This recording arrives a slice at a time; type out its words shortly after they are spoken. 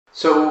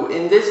So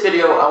in this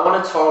video, I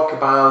want to talk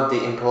about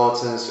the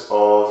importance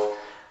of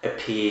a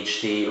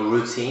PhD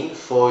routine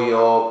for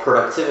your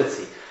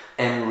productivity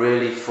and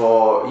really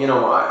for,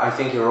 I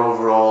think your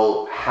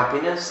overall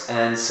happiness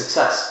and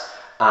success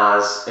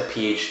as a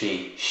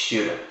PhD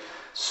student.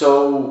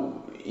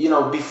 So,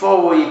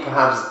 before we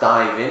perhaps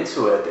dive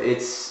into it,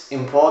 it's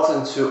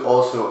important to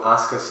also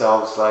ask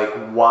ourselves, like,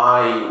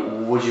 why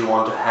would you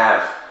want to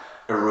have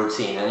a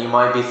routine? And you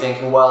might be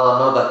thinking, well, I'm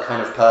not that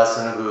kind of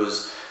person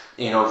who's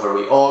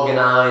very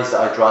organized.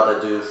 I'd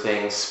rather do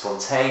things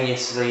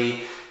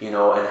spontaneously,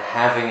 and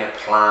having a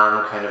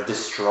plan kind of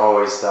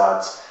destroys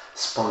that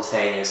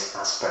spontaneous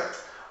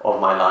aspect of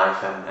my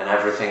life and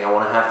everything. I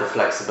want to have the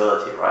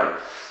flexibility, right?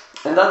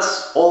 And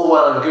that's all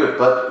well and good,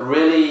 but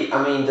really,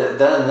 I mean,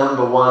 the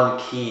number one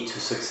key to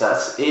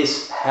success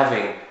is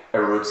having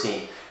a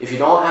routine. If you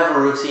don't have a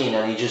routine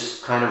and you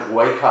just kind of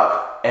wake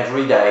up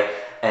every day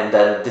and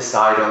then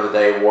decide on the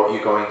day what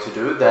you're going to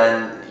do,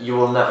 then you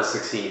will never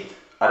succeed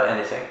at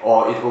anything,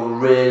 or it will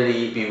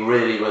really be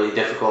really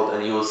difficult,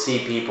 and you will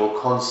see people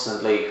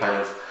constantly kind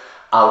of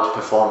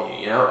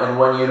outperform you, and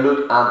when you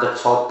look at the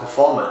top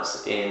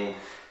performers in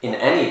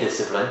any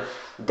discipline,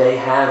 they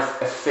have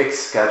a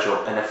fixed schedule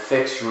and a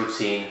fixed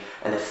routine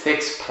and a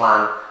fixed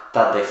plan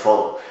that they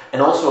follow.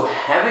 And also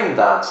having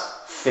that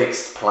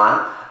fixed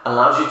plan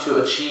allows you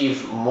to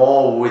achieve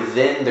more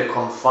within the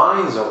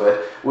confines of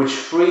it, which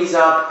frees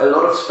up a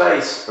lot of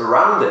space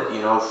around it,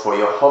 for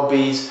your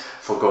hobbies,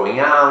 for going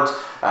out,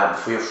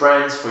 for your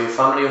friends, for your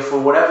family, or for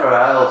whatever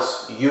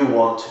else you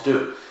want to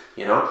do,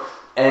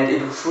 and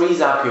it frees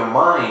up your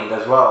mind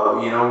as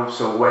well,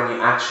 so when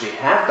you actually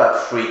have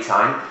that free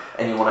time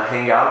and you want to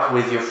hang out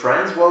with your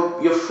friends, well,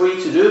 you're free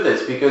to do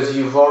this because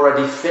you've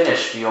already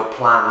finished your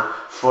plan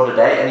for the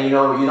day, and you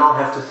don't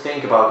have to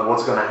think about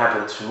what's going to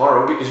happen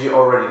tomorrow because you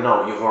already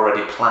know, you've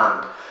already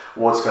planned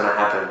what's going to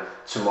happen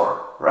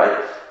tomorrow,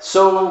 right?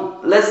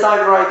 So let's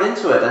dive right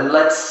into it and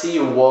let's see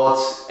what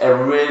a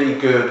really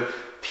good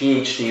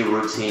PhD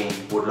routine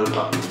would look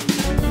like.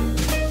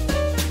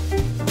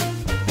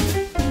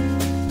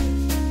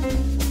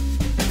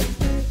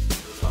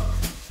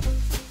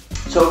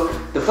 So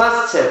the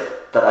first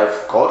tip that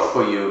I've got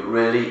for you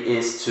really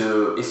is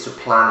to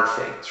plan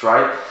things,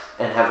 right?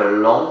 And have a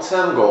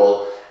long-term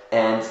goal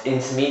and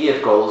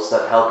intermediate goals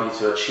that help you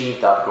to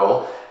achieve that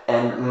goal,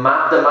 and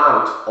map them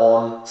out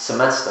on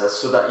semesters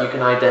so that you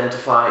can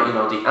identify,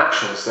 the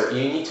actions that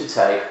you need to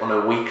take on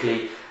a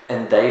weekly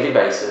and daily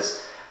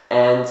basis.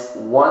 And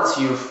once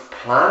you've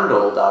planned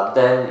all that,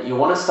 then you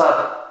want to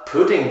start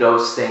putting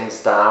those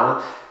things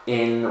down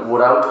in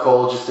what I would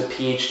call just a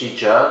PhD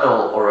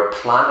journal or a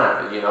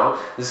planner,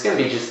 This can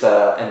be just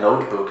a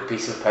notebook, a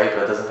piece of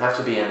paper. It doesn't have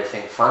to be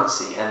anything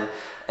fancy.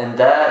 And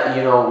there,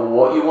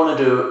 what you want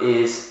to do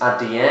is at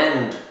the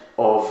end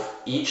of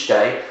each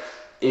day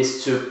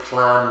is to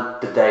plan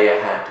the day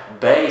ahead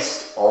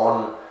based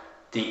on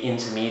the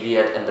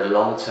intermediate and the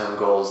long-term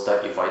goals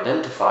that you've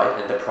identified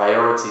and the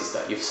priorities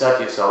that you've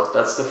set yourself.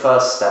 That's the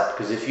first step,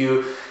 because if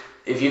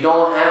you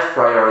don't have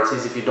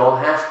priorities, if you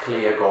don't have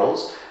clear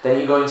goals, then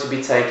you're going to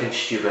be taking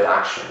stupid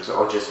actions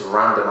or just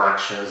random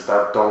actions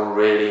that don't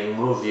really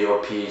move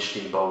your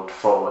PhD boat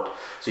forward.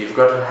 So you've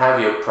got to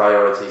have your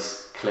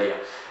priorities clear.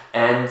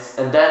 And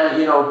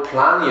then,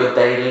 plan your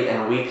daily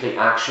and weekly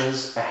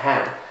actions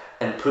ahead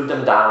and put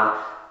them down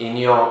in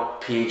your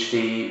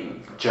PhD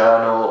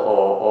journal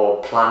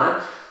or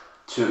planner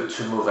to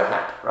move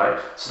ahead, right?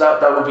 So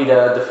that would be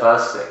the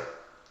first thing.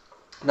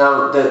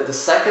 Now, the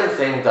second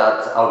thing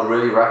that I would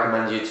really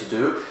recommend you to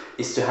do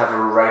is to have a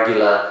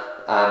regular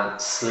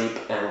sleep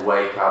and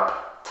wake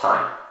up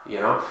time,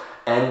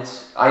 And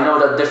I know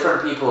that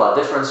different people are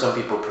different. Some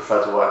people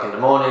prefer to work in the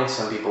morning,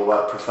 some people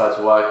prefer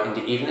to work in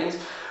the evenings.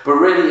 But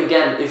really,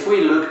 again, if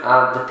we look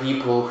at the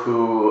people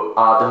who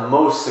are the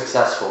most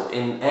successful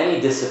in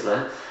any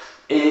discipline,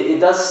 it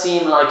does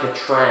seem like a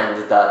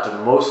trend that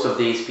most of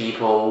these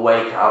people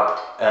wake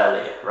up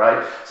earlier,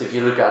 right? So if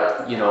you look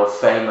at,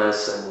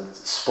 famous and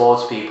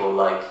sports people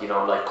like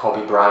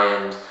Kobe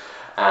Bryant,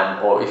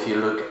 or if you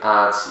look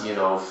at,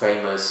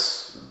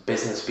 famous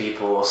business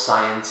people or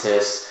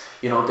scientists,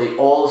 they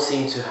all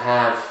seem to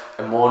have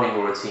a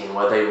morning routine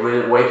where they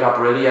really wake up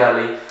really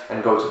early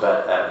and go to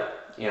bed early,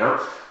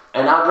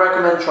 And I'd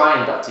recommend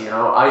trying that,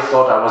 I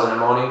thought I wasn't a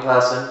morning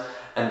person,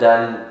 and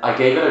then I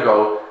gave it a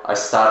go. I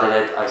started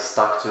it, I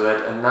stuck to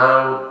it, and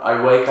now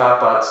I wake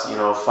up at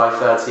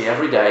 5:30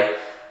 every day,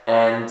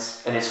 and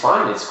it's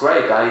fine, it's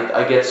great.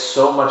 I get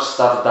so much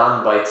stuff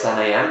done by 10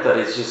 a.m. that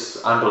it's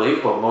just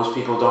unbelievable. Most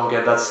people don't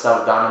get that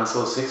stuff done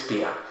until 6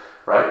 p.m.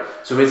 right?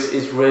 So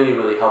it's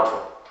really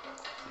helpful.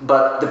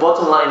 But the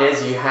bottom line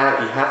is you have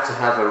to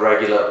have a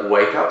regular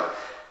wake up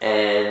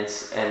and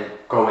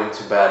going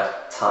to bed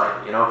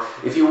time.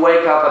 If you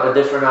wake up at a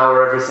different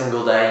hour every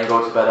single day and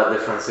go to bed at a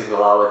different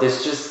single hour,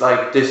 this just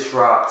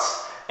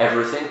disrupts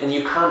everything, and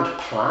you can't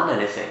plan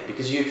anything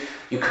because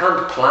you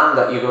can't plan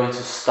that you're going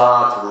to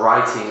start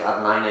writing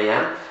at 9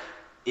 a.m.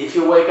 if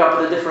you wake up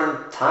at a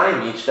different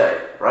time each day,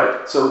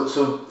 right? So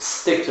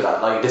stick to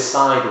that,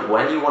 decide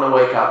when you want to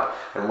wake up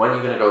and when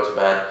you're going to go to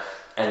bed,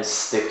 and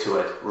stick to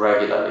it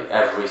regularly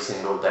every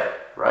single day,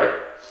 right?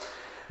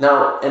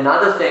 Now,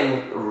 another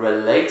thing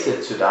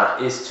related to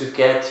that is to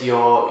get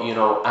your,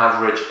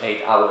 average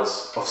 8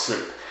 hours of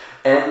sleep.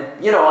 And,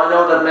 I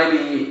know that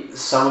maybe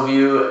some of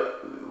you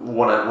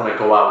want to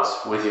go out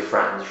with your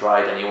friends,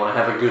 right? And you want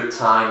to have a good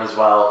time as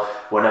well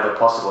whenever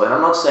possible. And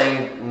I'm not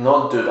saying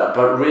not do that,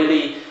 but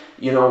really,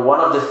 one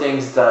of the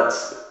things that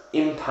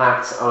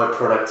impacts our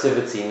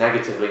productivity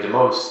negatively the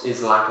most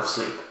is lack of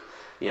sleep,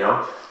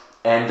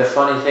 And the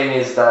funny thing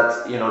is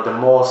that, the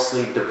more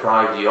sleep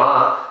deprived you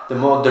are, the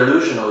more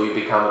delusional you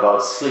become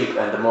about sleep,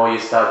 and the more you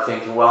start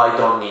thinking, well, I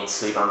don't need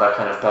sleep, I'm that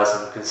kind of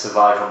person who can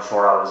survive on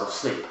 4 hours of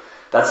sleep.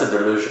 That's a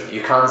delusion.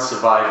 You can't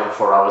survive on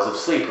 4 hours of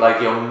sleep.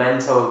 Like, your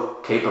mental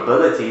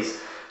capabilities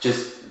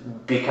just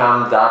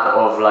become that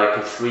of like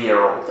a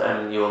 3-year-old,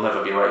 and you'll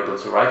never be able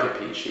to write your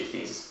PhD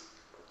thesis.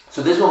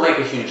 So this will make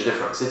a huge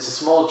difference. It's a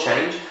small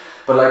change,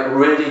 but like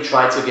really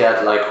try to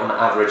get like on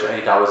average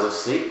 8 hours of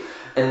sleep.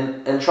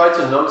 And try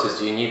to notice,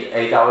 do you need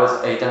 8 hours,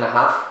 8.5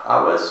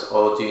 hours,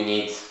 or do you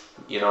need,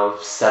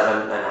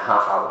 7.5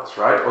 hours,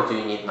 right? Or do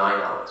you need 9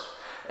 hours?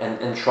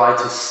 And try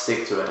to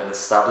stick to it and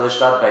establish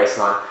that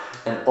baseline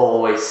and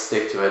always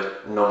stick to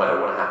it no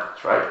matter what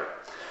happens, right?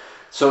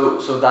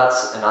 So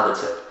that's another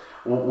tip.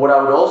 What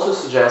I would also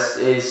suggest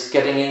is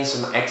getting in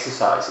some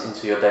exercise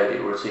into your daily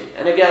routine.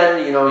 And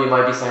again, you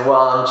might be saying,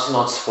 well, I'm just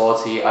not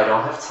sporty, I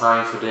don't have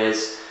time for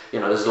this.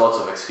 There's lots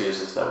of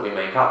excuses that we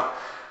make up.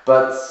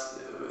 But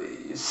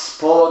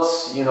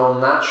sports,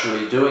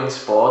 naturally doing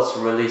sports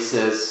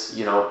releases,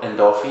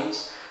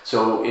 endorphins.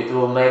 So it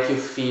will make you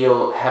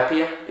feel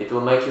happier. It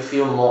will make you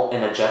feel more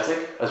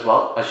energetic as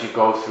well as you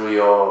go through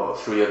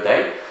your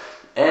day.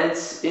 And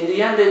in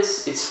the end,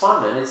 it's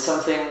fun, and it's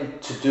something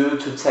to do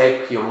to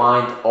take your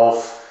mind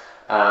off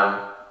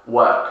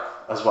work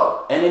as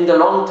well. And in the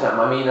long term,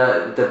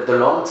 the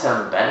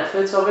long-term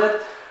benefits of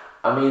it,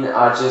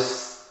 are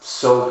just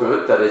so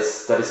good that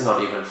it's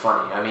not even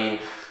funny.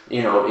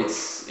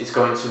 It's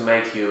going to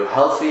make you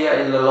healthier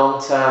in the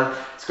long term,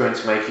 it's going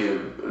to make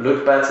you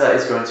look better,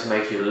 it's going to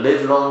make you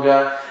live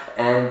longer,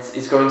 and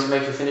it's going to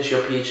make you finish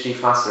your PhD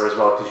faster as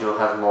well, because you'll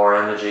have more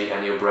energy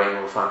and your brain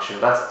will function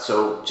better.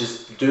 So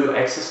just do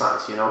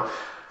exercise,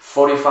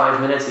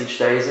 45 minutes each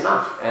day is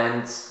enough,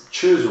 and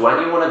choose when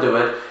you want to do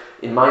it.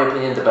 In my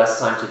opinion, the best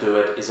time to do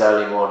it is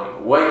early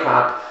morning. Wake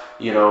up,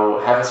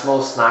 have a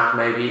small snack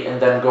maybe,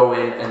 and then go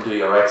in and do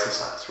your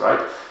exercise, right?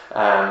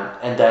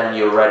 And then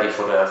you're ready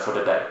for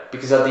the day.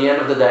 Because at the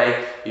end of the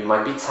day, you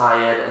might be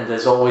tired, and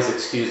there's always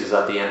excuses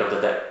at the end of the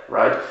day,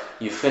 right?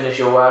 You finish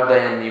your work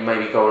day and you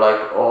maybe go like,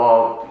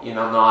 oh,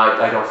 no,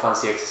 I don't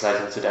fancy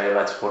exercising today,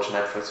 let's watch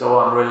Netflix. Oh,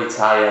 I'm really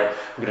tired,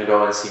 I'm gonna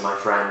go and see my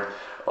friend.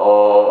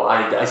 Or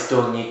I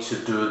still need to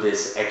do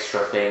this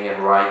extra thing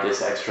and write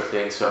this extra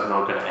thing, so I'm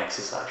not gonna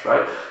exercise,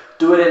 right?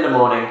 Do it in the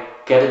morning,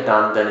 get it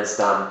done, then it's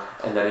done,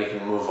 and then you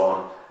can move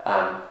on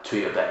to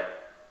your day.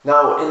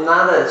 Now,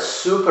 another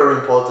super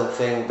important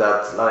thing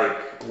that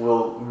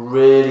will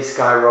really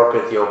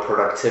skyrocket your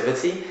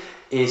productivity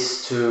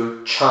is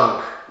to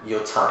chunk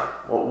your time.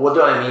 What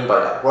do I mean by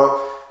that?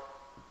 Well,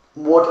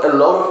 what a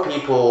lot of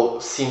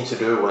people seem to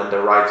do when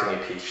they're writing a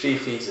PhD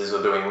thesis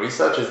or doing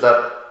research is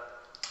that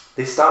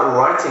they start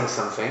writing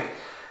something,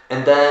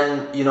 and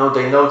then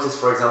they notice,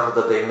 for example,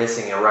 that they're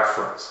missing a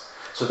reference.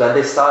 So then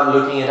they start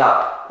looking it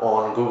up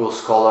on Google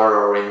Scholar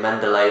or in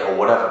Mendeley or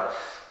whatever.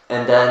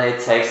 And then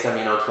it takes them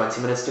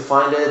 20 minutes to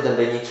find it, then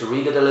they need to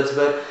read it a little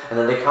bit, and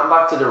then they come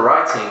back to the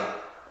writing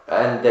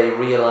and they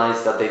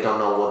realize that they don't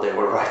know what they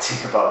were writing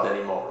about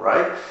anymore,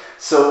 right?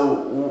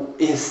 So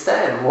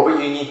instead, what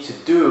you need to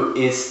do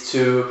is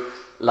to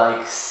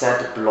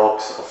set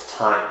blocks of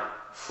time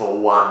for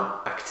one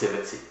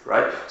activity,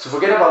 right? So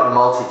forget about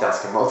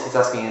multitasking.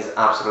 Multitasking is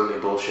absolutely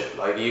bullshit.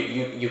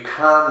 You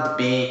can't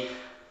be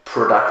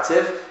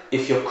productive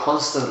if you're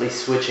constantly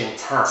switching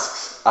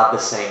tasks at the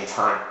same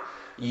time.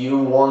 You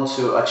want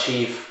to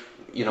achieve,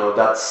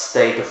 that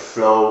state of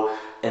flow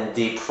and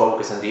deep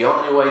focus, and the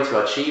only way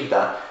to achieve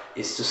that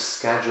is to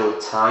schedule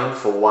time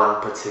for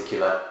one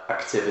particular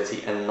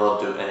activity and not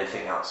do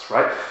anything else,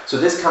 right? So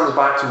this comes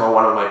back to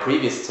one of my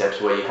previous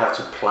tips, where you have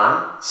to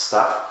plan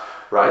stuff,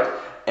 right?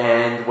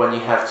 And when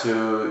you have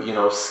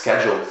to,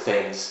 schedule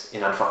things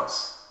in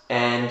advance.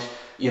 And,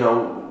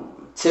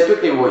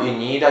 typically what you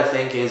need, I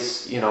think,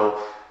 is,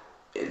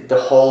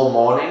 the whole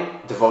morning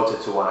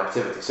devoted to one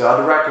activity. So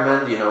I'd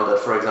recommend, that,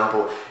 for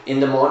example, in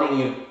the morning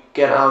you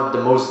get out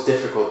the most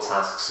difficult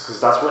tasks,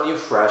 because that's when you're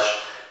fresh,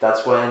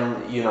 that's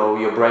when,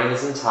 your brain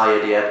isn't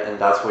tired yet, and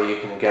that's where you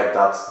can get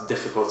that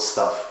difficult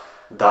stuff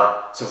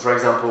done. So for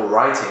example,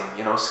 writing,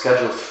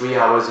 schedule 3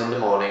 hours in the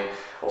morning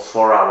or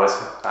 4 hours,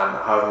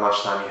 however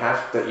much time you have,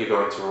 that you're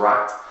going to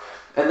write.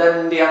 And then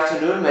in the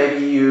afternoon,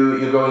 maybe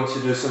you're going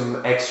to do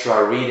some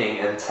extra reading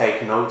and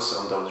take notes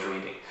on those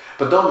readings.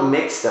 But don't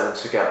mix them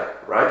together,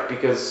 right?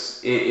 Because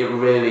it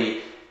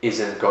really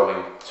isn't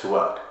going to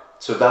work.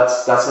 So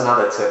that's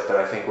another tip that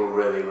I think will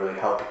really, really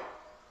help you.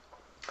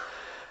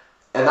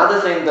 Another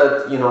thing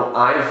that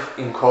I've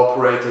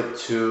incorporated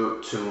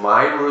to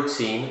my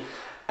routine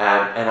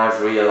and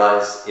I've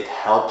realized it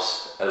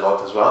helps a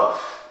lot as well,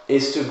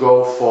 is to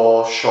go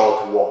for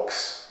short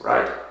walks,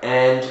 right?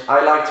 And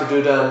I like to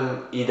do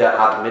them either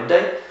at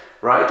midday,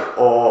 right,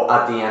 or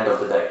at the end of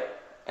the day.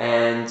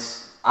 And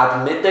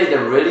at midday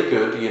they're really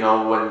good, you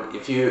know, when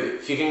if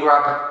you can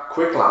grab a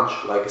quick lunch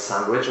like a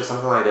sandwich or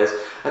something like this,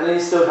 and then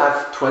you still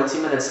have 20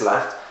 minutes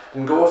left,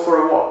 and go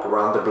for a walk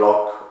around the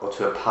block or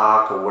to a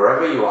park or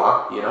wherever you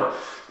are, you know.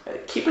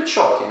 Keep it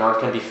short, you know, it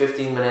can be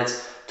 15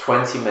 minutes,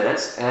 20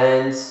 minutes,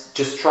 and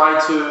just try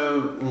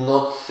to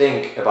not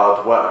think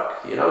about work,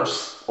 you know,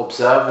 just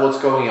observe what's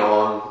going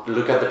on,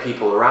 look at the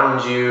people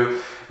around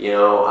you, you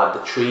know, at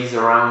the trees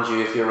around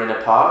you if you're in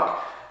a park,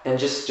 and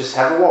just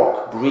have a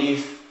walk,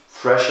 breathe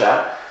fresh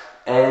air.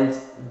 And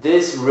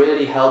this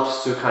really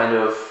helps to kind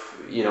of,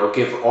 you know,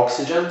 give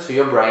oxygen to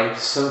your brain.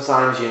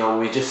 Sometimes, you know,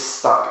 we're just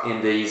stuck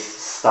in these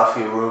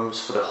stuffy rooms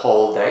for the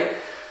whole day,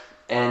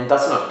 and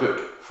that's not good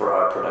for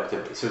our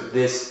productivity. So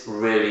this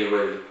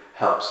really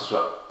helps as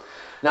well.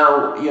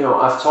 Now, you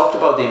know, I've talked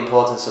about the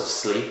importance of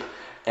sleep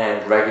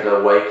and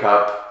regular wake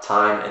up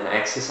time and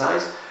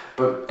exercise,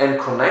 and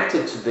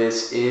connected to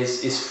this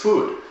is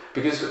food,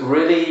 because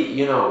really,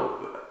 you know,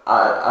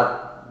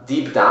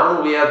 deep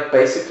down we are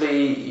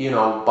basically, you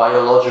know,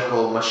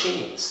 biological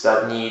machines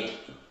that need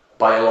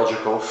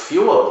biological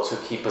fuel to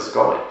keep us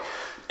going.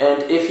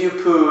 And if you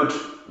put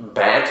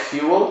bad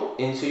fuel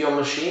into your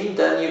machine,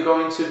 then you're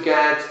going to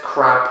get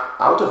crap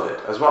out of it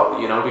as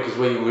well, you know, because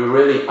we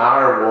really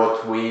are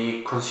what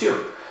we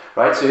consume,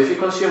 right? So if you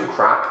consume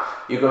crap,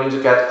 you're going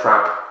to get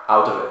crap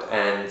out of it,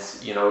 and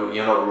you know,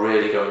 you're not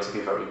really going to be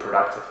very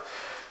productive.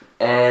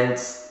 And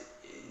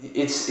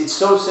it's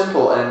so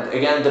simple. And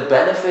again, the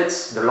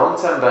benefits, the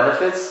long-term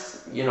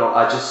benefits, you know,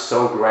 are just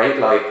so great.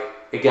 Like,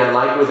 again,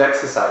 like with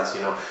exercise,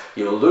 you know,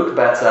 you will look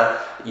better,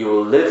 you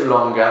will live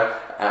longer,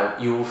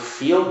 you will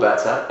feel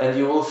better, and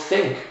you will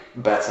think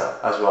better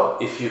as well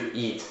if you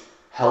eat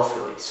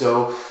healthily.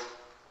 So,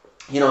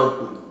 you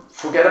know,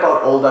 forget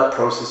about all that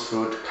processed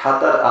food,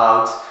 cut that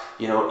out,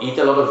 you know, eat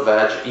a lot of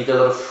veg, eat a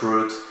lot of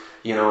fruit,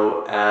 you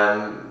know,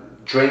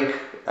 drink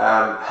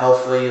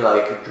healthily,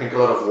 like drink a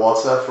lot of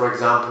water, for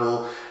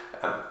example,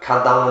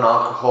 cut down on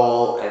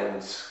alcohol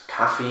and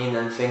caffeine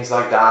and things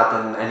like that,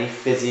 and any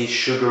fizzy,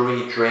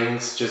 sugary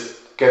drinks,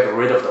 just get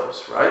rid of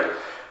those, right?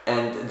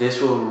 And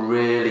this will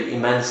really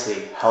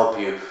immensely help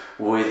you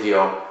with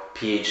your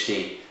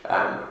PhD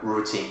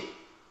routine.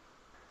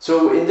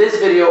 So in this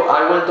video,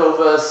 I went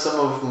over some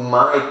of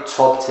my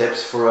top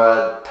tips for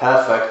a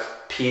perfect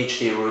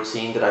PhD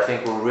routine that I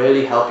think will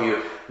really help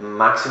you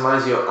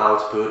maximize your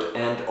output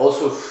and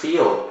also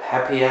feel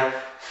happier,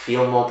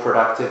 feel more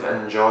productive,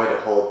 and enjoy the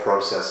whole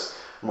process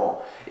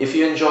more. If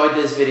you enjoyed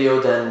this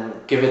video, then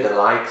give it a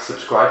like,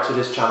 subscribe to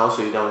this channel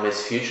so you don't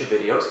miss future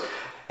videos.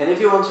 And if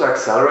you want to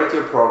accelerate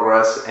your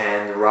progress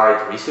and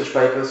write research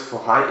papers for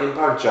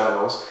high-impact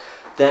journals,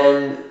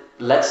 then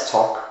let's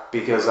talk,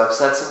 because I've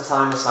set some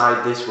time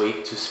aside this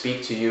week to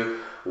speak to you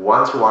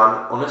one-to-one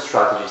on a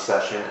strategy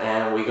session,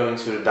 and we're going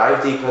to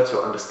dive deeper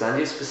to understand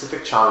your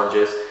specific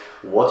challenges,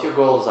 what your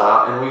goals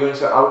are, and we're going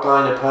to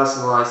outline a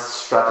personalized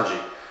strategy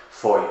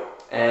for you.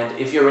 And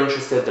if you're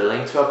interested, the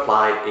link to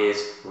apply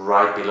is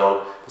right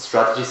below. The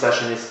strategy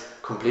session is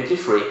completely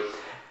free,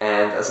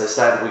 and as I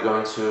said, we're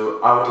going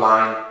to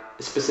outline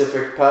a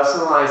specific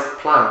personalized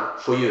plan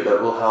for you that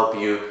will help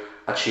you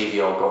achieve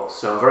your goals.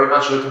 So I'm very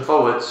much looking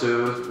forward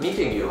to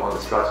meeting you on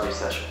the strategy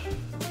session.